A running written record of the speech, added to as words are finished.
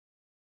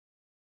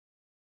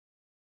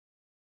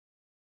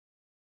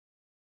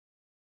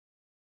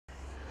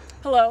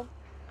Hello,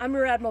 I'm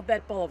Rear Admiral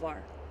Bette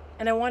Bolivar,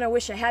 and I want to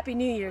wish a Happy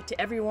New Year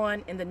to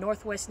everyone in the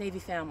Northwest Navy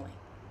family.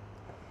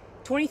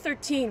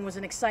 2013 was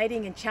an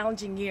exciting and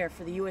challenging year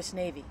for the U.S.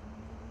 Navy.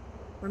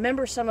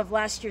 Remember some of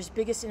last year's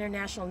biggest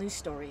international news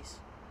stories: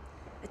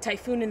 a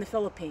typhoon in the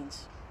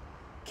Philippines,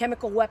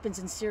 chemical weapons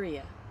in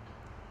Syria,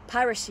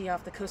 piracy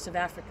off the coast of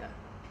Africa.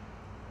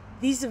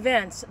 These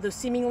events, though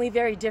seemingly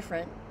very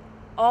different,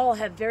 all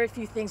have very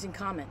few things in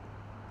common.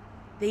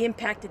 They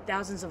impacted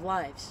thousands of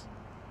lives.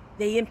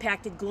 They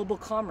impacted global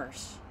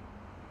commerce.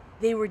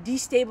 They were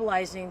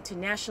destabilizing to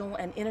national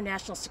and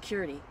international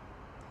security.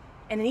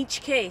 And in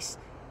each case,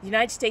 the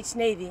United States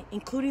Navy,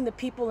 including the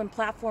people and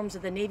platforms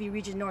of the Navy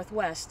Region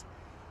Northwest,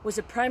 was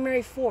a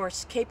primary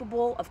force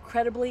capable of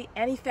credibly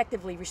and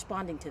effectively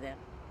responding to them.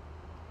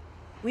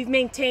 We've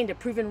maintained a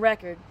proven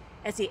record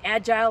as the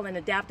agile and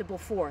adaptable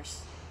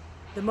force,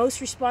 the most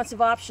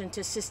responsive option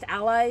to assist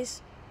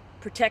allies,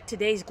 protect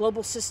today's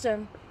global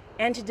system,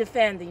 and to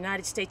defend the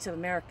United States of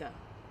America.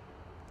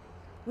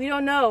 We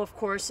don't know, of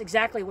course,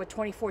 exactly what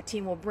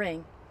 2014 will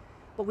bring,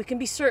 but we can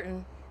be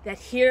certain that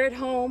here at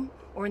home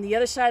or on the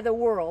other side of the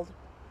world,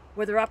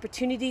 whether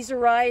opportunities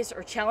arise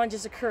or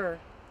challenges occur,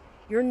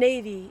 your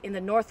Navy in the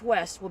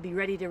Northwest will be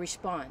ready to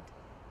respond.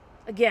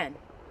 Again,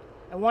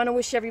 I want to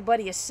wish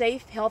everybody a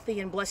safe, healthy,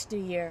 and blessed New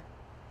Year.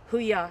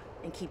 Hoo-yah,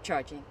 and keep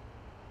charging.